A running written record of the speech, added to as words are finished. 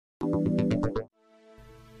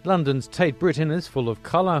London's Tate Britain is full of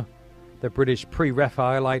colour. The British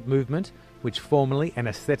Pre-Raphaelite movement, which formally and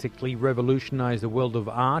aesthetically revolutionised the world of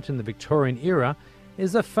art in the Victorian era,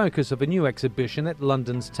 is the focus of a new exhibition at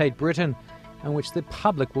London's Tate Britain, in which the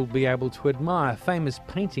public will be able to admire famous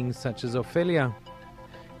paintings such as Ophelia.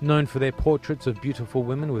 Known for their portraits of beautiful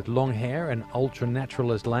women with long hair and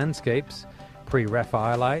ultra-naturalist landscapes,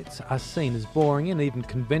 Pre-Raphaelites are seen as boring and even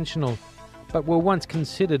conventional, but were once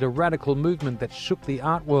considered a radical movement that shook the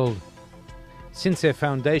art world. Since their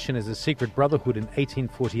foundation as a secret brotherhood in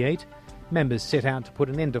 1848, members set out to put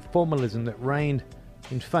an end to formalism that reigned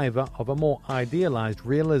in favour of a more idealised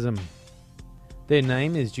realism. Their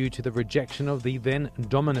name is due to the rejection of the then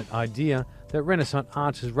dominant idea that Renaissance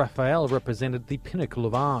artist Raphael represented the pinnacle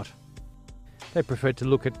of art. They preferred to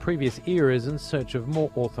look at previous eras in search of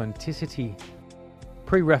more authenticity.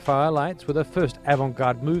 Pre-Raphaelites were the first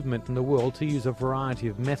avant-garde movement in the world to use a variety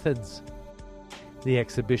of methods. The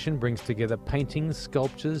exhibition brings together paintings,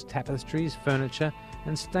 sculptures, tapestries, furniture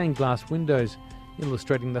and stained glass windows,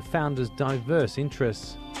 illustrating the founders' diverse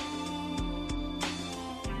interests.